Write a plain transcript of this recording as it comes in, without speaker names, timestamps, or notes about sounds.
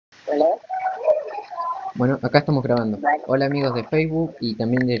¿Vale? Bueno, acá estamos grabando. Vale. Hola amigos de Facebook y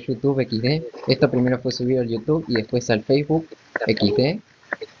también de YouTube XD. Esto primero fue subido al YouTube y después al Facebook XD.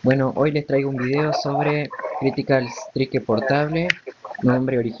 Bueno, hoy les traigo un video sobre Critical Strike portable,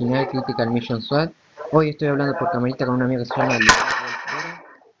 nombre original Critical Mission SWAT. Hoy estoy hablando por camarita con un amigo que se llama Leonel Wolf Vera.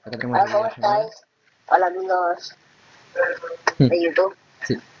 Acá tenemos la Hola, ¿cómo videollamada. estáis? Hola amigos de YouTube.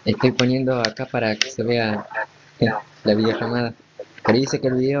 Sí, estoy poniendo acá para que se vea la videollamada. Pero dice que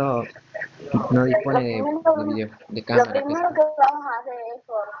el video no dispone de Lo cámara, qué sé primero yo. que vamos a hacer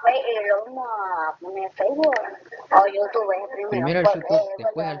es lo vamos a poner Facebook o YouTube es primero. Primero al YouTube,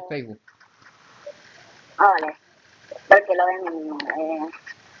 después al Facebook. Vale, porque lo ven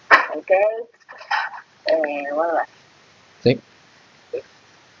ok, bueno, Sí.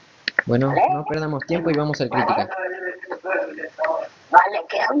 Bueno, ¿vale? no perdamos tiempo y vamos al Critical. Vale,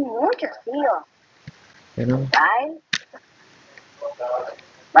 quedan muchos, tío. Bueno,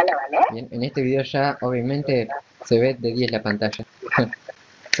 Vale, vale. bien, en este video ya obviamente se ve de 10 la pantalla.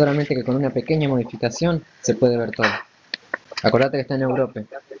 Solamente que con una pequeña modificación se puede ver todo. Acordate que está en Europa.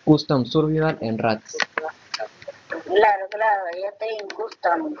 Custom Survival en Rats. Claro, ya estoy en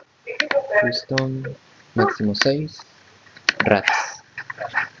custom. Custom máximo 6. Rats.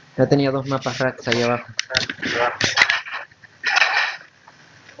 Ya tenía dos mapas Rats ahí abajo.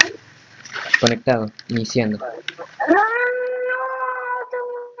 Conectado, iniciando. No,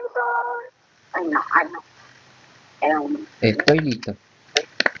 ay no. Era un... Estoy listo.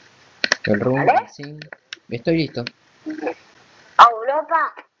 El room, ¿Vale? sí. Estoy listo.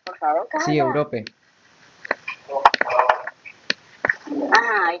 Europa, por favor, carga. Sí, Europa.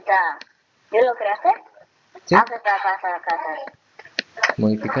 Ajá, ahí está. ¿Yo lo creaste? Sí. Acá está.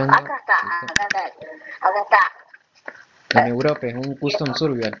 Modificando. Acá está. En Europa es un Custom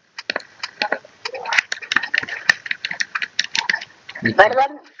Survival. Listo.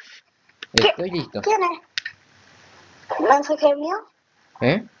 Perdón, Estoy listo. ¿quién es? ¿Mensaje mío?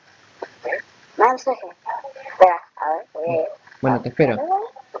 ¿Eh? Mensaje. Espera, a ver, Bueno, te espero.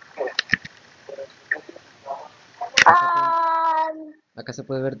 Acá se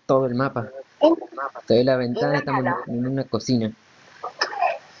puede ver todo el mapa. Se ve la ventana, estamos en una cocina.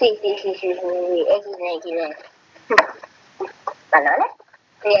 Sí, XD. ¿Vale?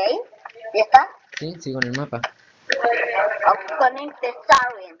 ¿Sí ahí? ¿Ya está? Sí, sigo en el mapa. Conecte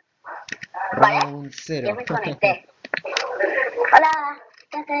Starwin. Round Ya 0. me conecté. Hola,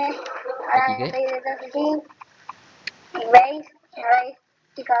 ¿Aquí estoy detrás de ti. ¿Veis,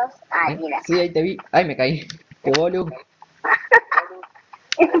 chicos? Ay, mira. Sí, ahí te vi. Ay, me caí. ¡Qué bolu!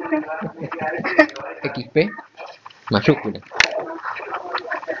 XP mayúscula.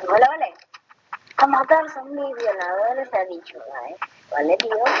 Vale. A matar zombies violadores ha dicho, ¿vale? ¿Vale,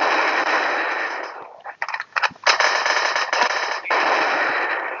 tío?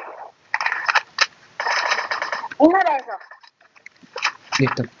 Ignora eso.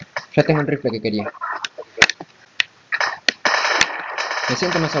 Listo. Ya tengo el rifle que quería. Me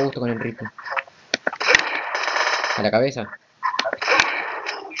siento más a gusto con el rifle. A la cabeza.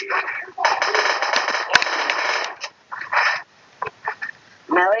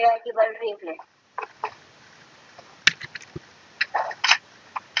 Me voy a equipar el rifle.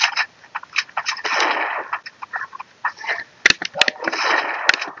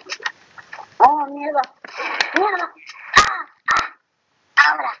 Oh, mierda.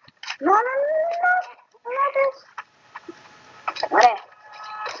 Ahora. No. Vale.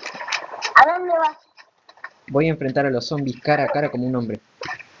 ¿A dónde vas? Voy a enfrentar a los zombies cara a cara como un hombre.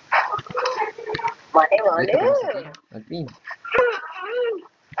 Vale. ¿Listo para ese al fin?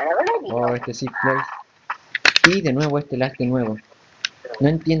 Vale, tío. Oh, este sí, place. Y de nuevo este lag de nuevo. No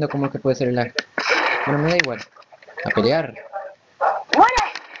entiendo cómo es que puede ser el lag. Bueno, me da igual. A pelear.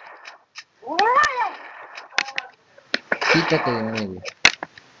 ¡Muere! Quítate de en medio.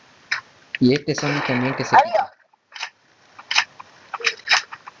 Y este zombie también que se Adiós. quita.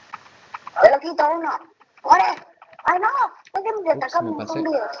 Te lo quito uno. ¡Muere! ¡Ay, no! ¿Por qué me Ups, atacan me los pasé.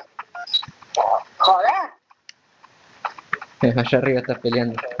 zombies? Joder. Allá arriba estás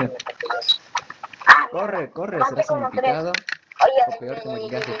peleando. Corre, Maté serás como tres. picado. Oye, O peor, te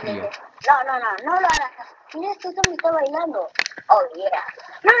morirás de frío. no lo hagas. Mira, este zombie está bailando. Oh, yeah.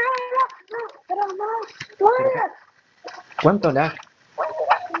 No, pero no. ¿Cuánto lag?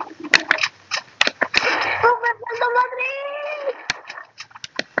 ¡Super Santo Madrid!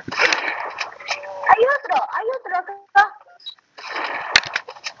 Hay otro acá.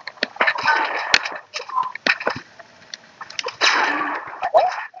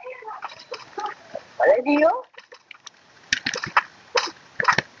 ¿Vale, tío?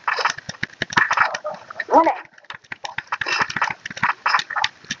 Vale.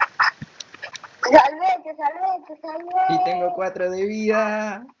 salvé. Y tengo 4 de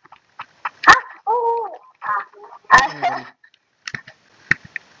vida.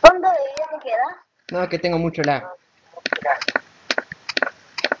 ¿Cuánto de vida te queda? No, que tengo mucho lag.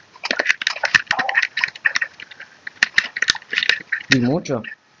 Y mucho.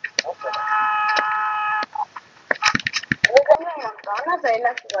 Yo tengo un montón, no sé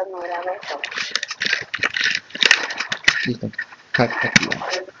la ciudad no grabé esto. Listo. Hack activado.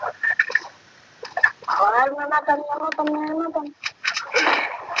 Joder, me matan.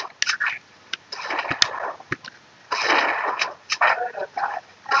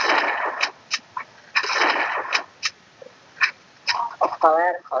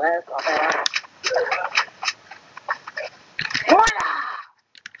 Joder. ¡Hola!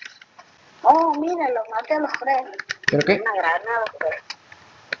 Oh, mira, los maté a los tres. ¿Pero qué? Una granada, pues.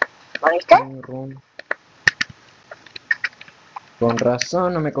 ¿Lo viste? Con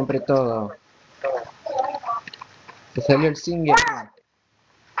razón no me compré todo. Te salió el single.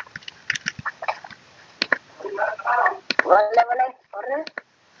 Vale, corre.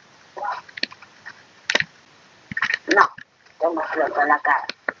 No, tengo explotó en la cara.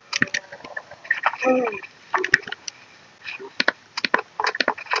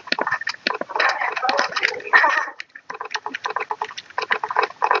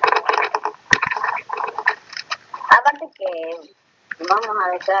 Aparte que vamos a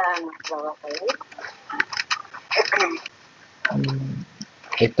dejar a nuestro batería.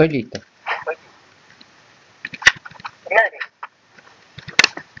 Estoy listo.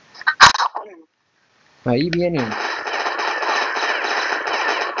 Ahí vienen.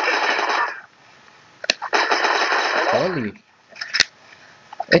 Holy.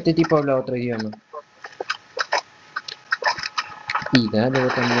 Este tipo habla otro idioma. Y dale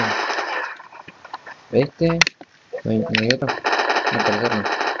vos también. Este. No hay otro. No, tercero no.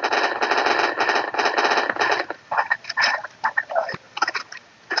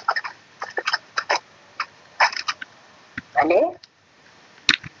 ¿Vale?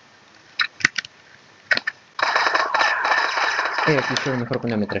 Aquí yo mejor con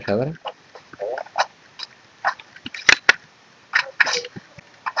la ametralladora.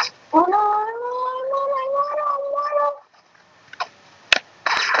 No.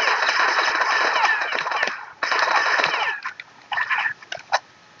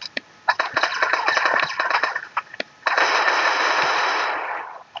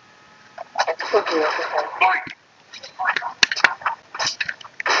 Estúpido que soy.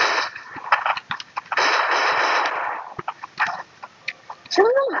 Si uno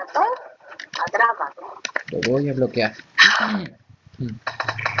mató, atrápate. Lo voy a bloquear.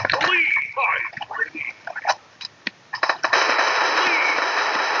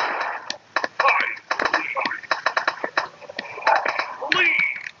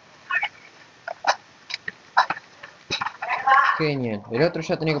 Genial. El otro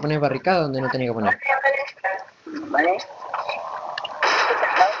ya tenía que poner barricada donde no tenía que poner. ¿Vale?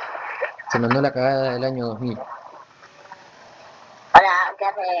 Se mandó la cagada del año 2000. Hola, ¿qué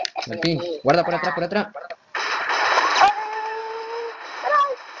hace? Martín, guarda por atrás, por atrás.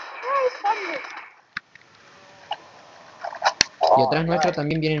 Y atrás nuestro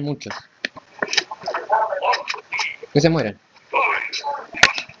también vienen muchos. Que se mueran.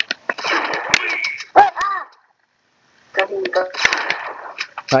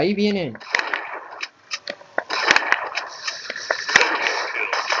 Ahí vienen.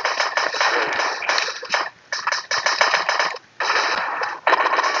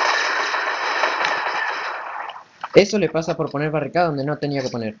 Eso le pasa por poner barricada donde no tenía que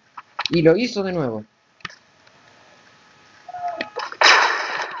poner. Y lo hizo de nuevo.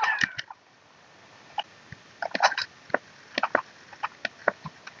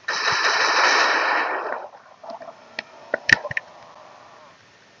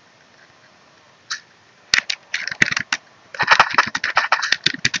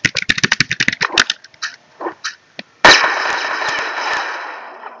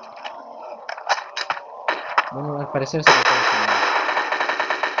 Bueno, al parecer se lo puede hacer.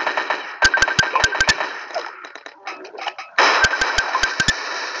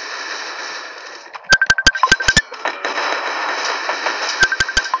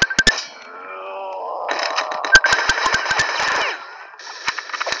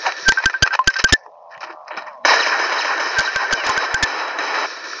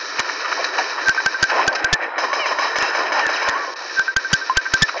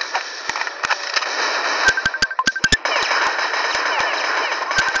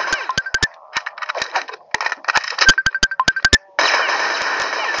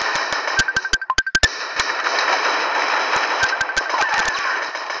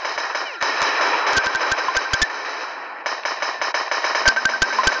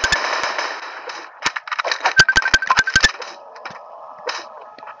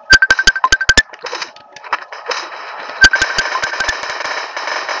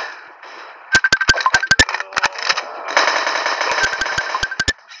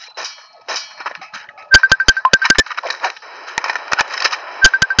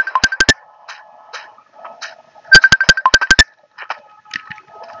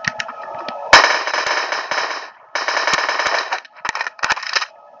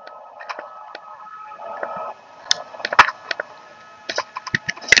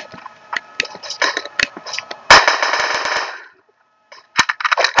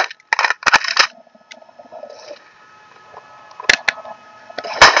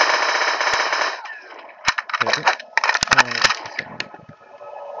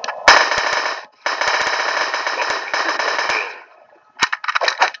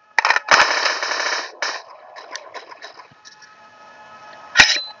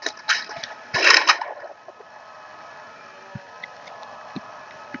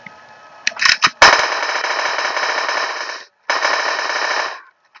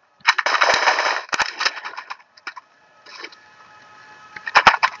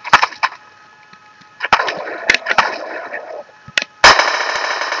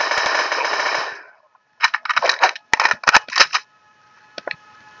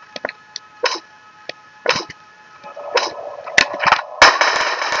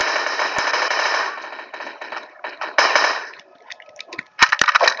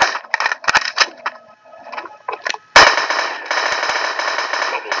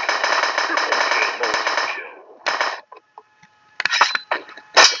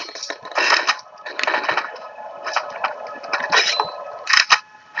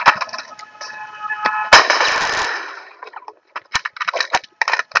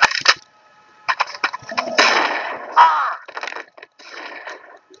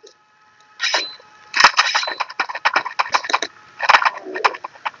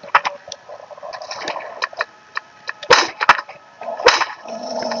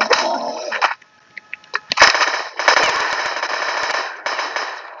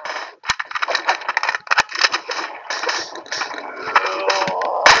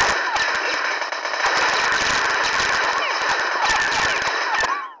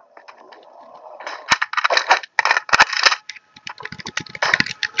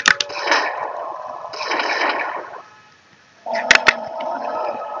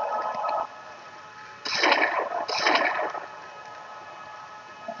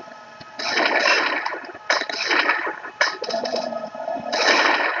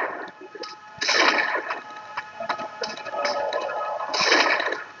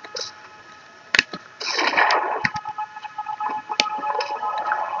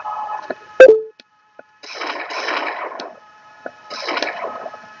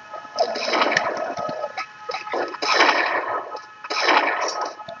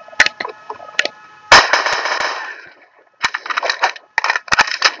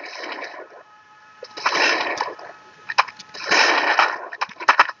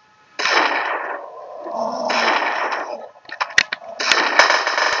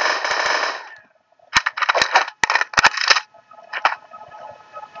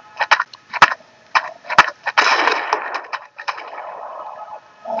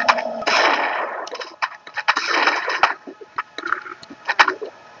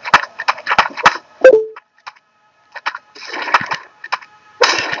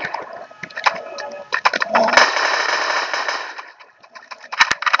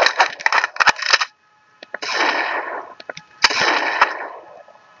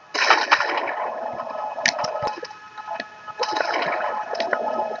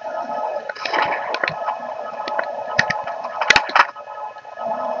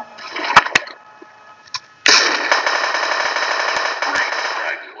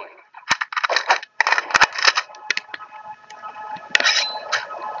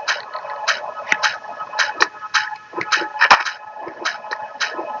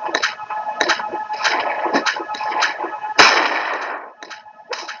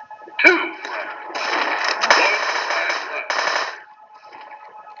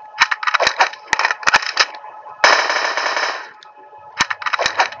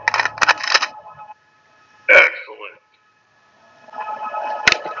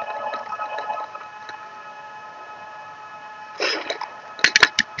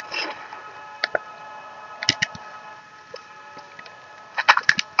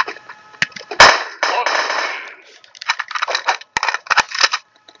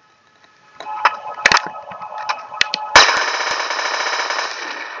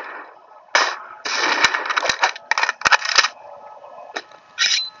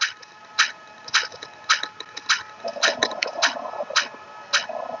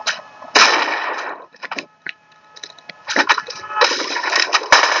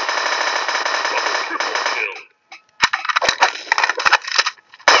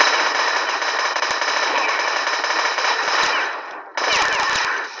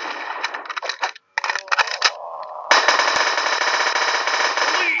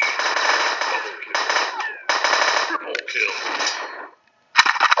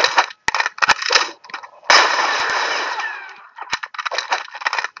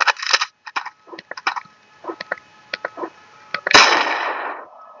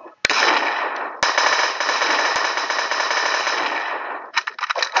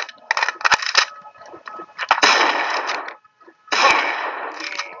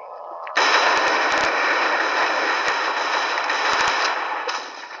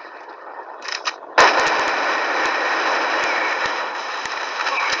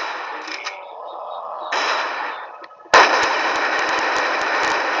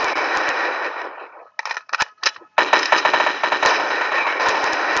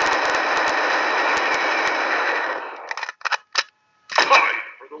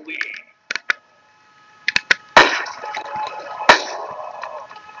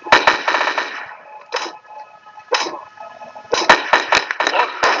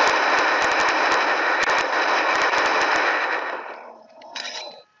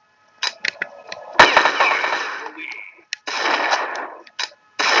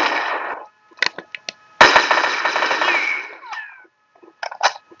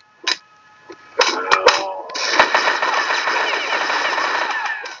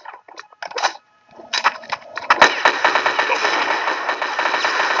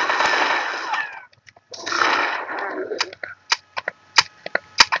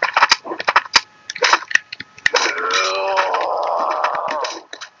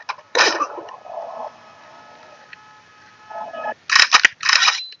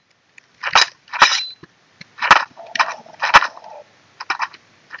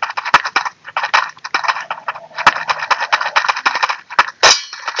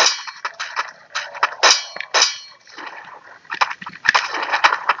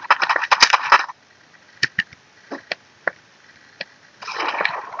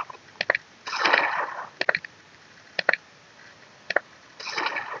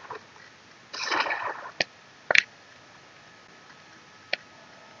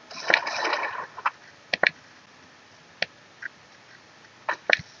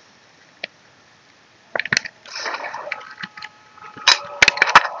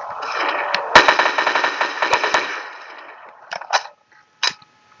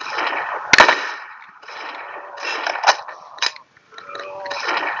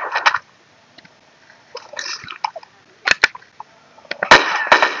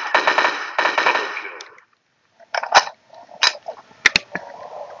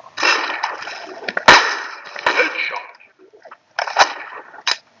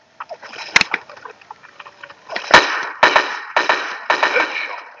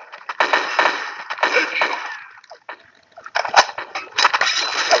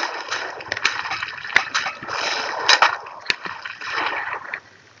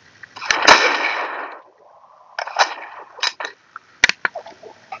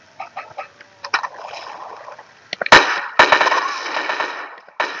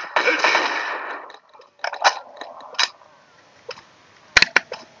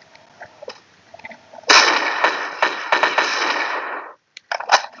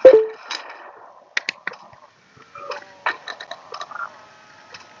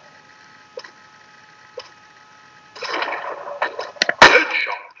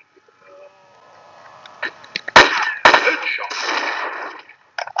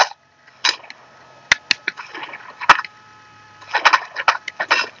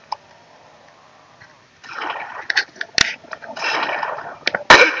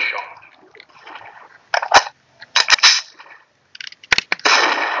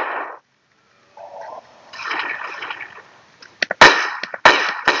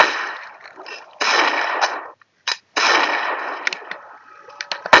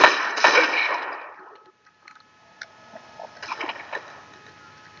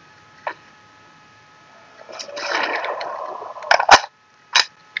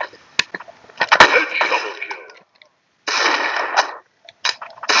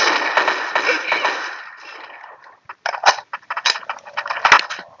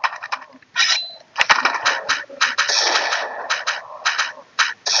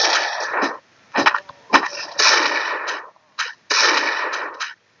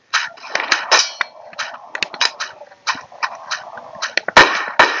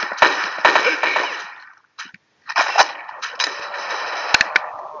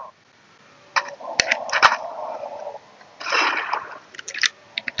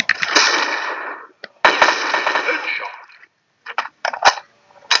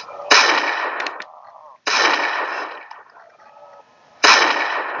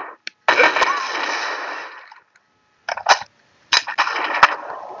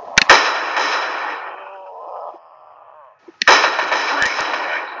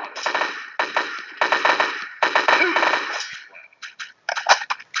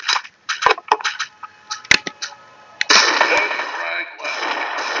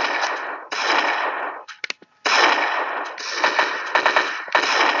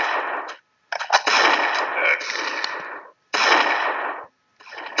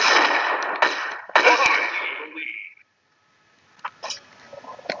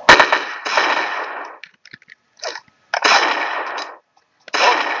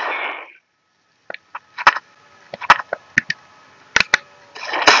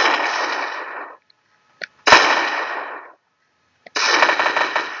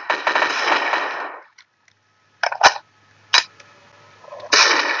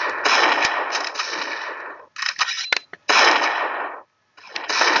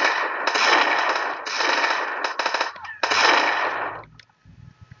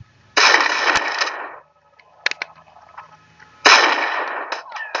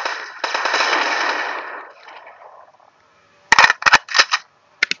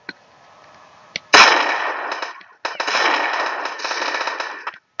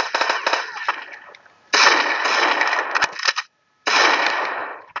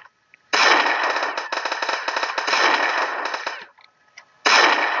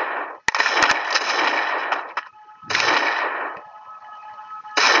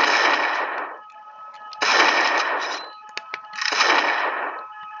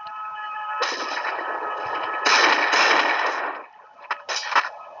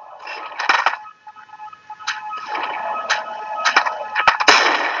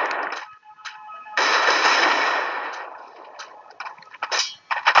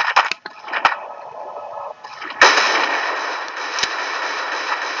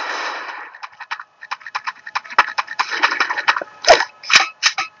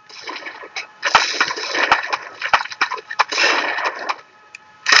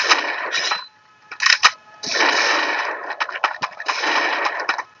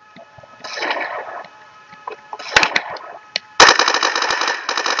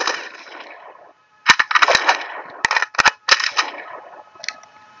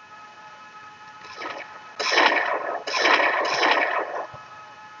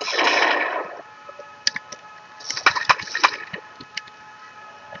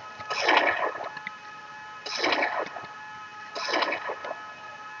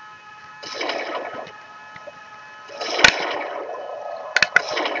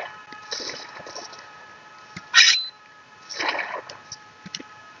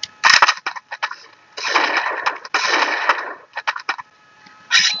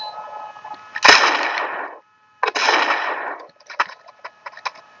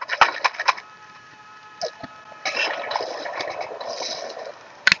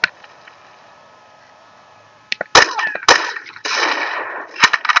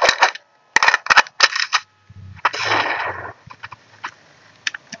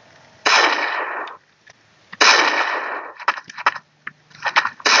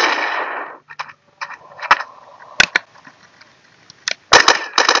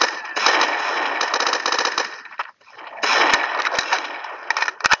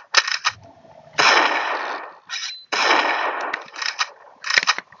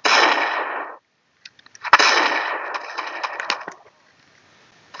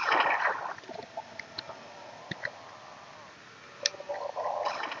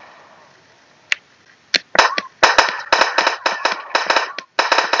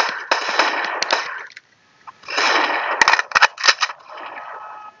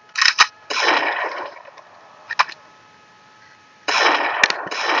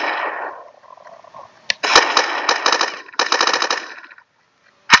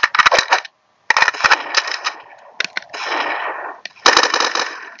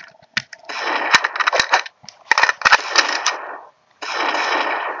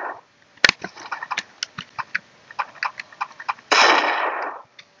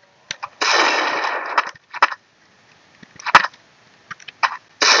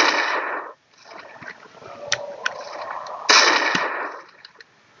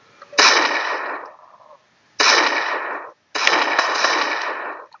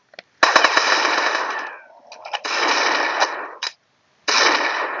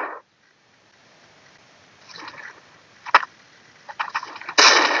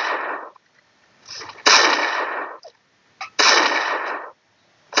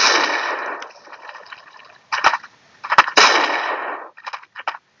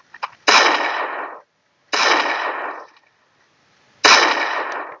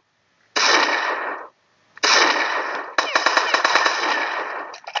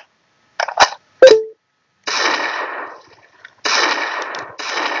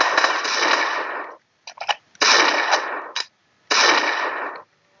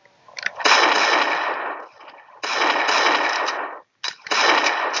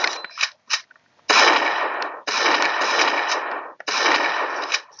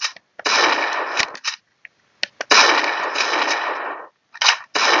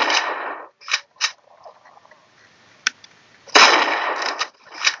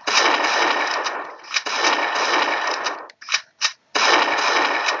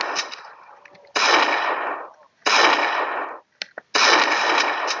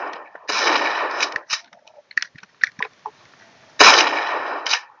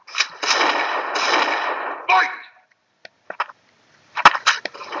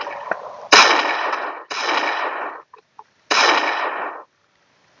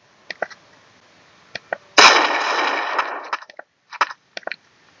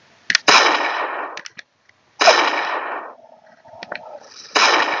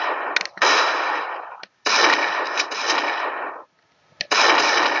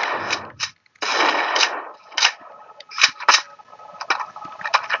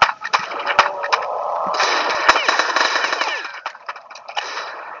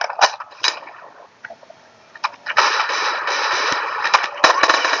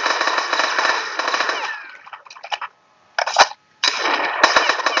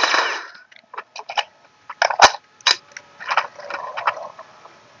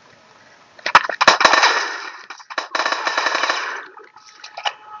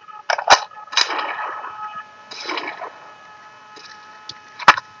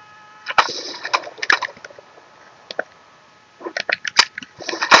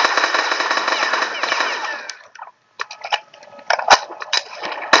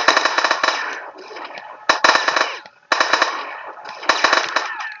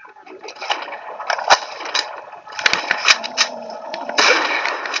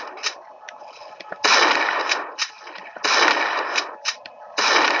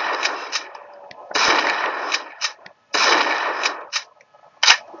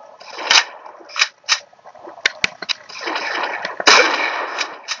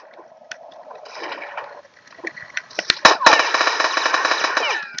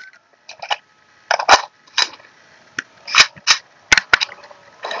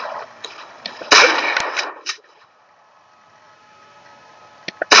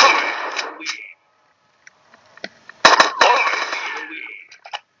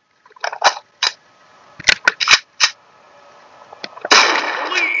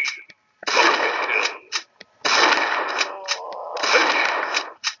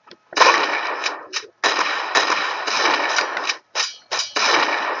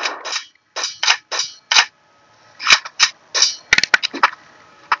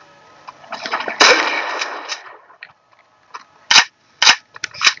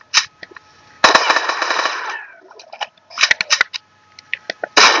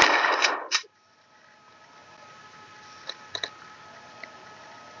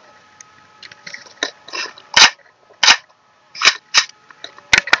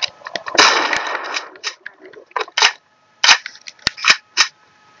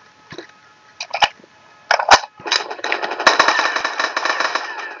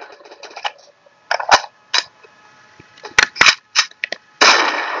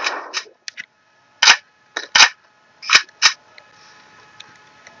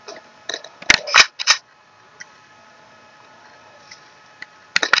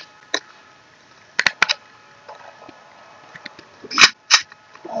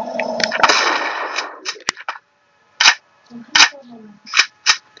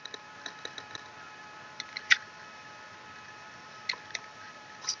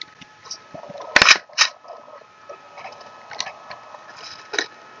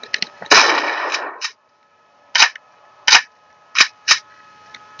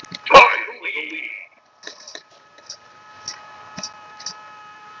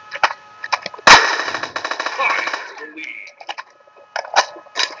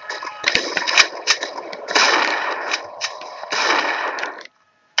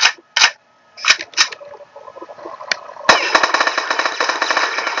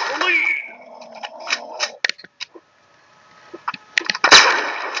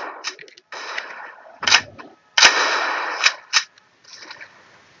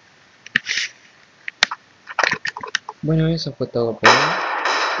 Bueno, eso fue todo por hoy.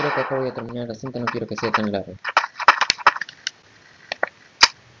 Creo que acá voy a terminar la cinta, no quiero que sea tan largo.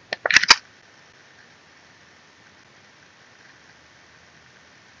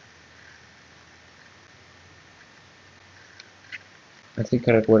 Así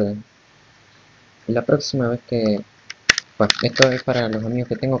que recuerden, la próxima vez que... Bueno, esto es para los amigos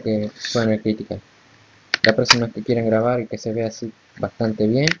que tengo que juegan el Critical. La próxima vez que quieran grabar y que se vea así bastante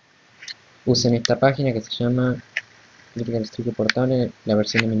bien, usen esta página que se llama Critical Strike Portable, la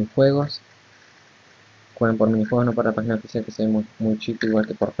versión de minijuegos. Jueguen por minijuegos, no por la página oficial que se ve muy chico, igual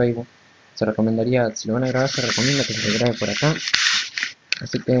que por Facebook. Se recomendaría, si lo van a grabar, se recomienda que se lo grabe por acá.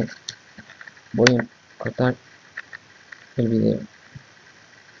 Así que voy a cortar el video.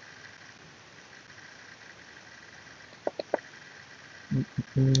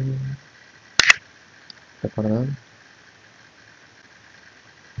 Recordad.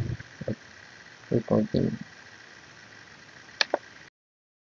 Continúo.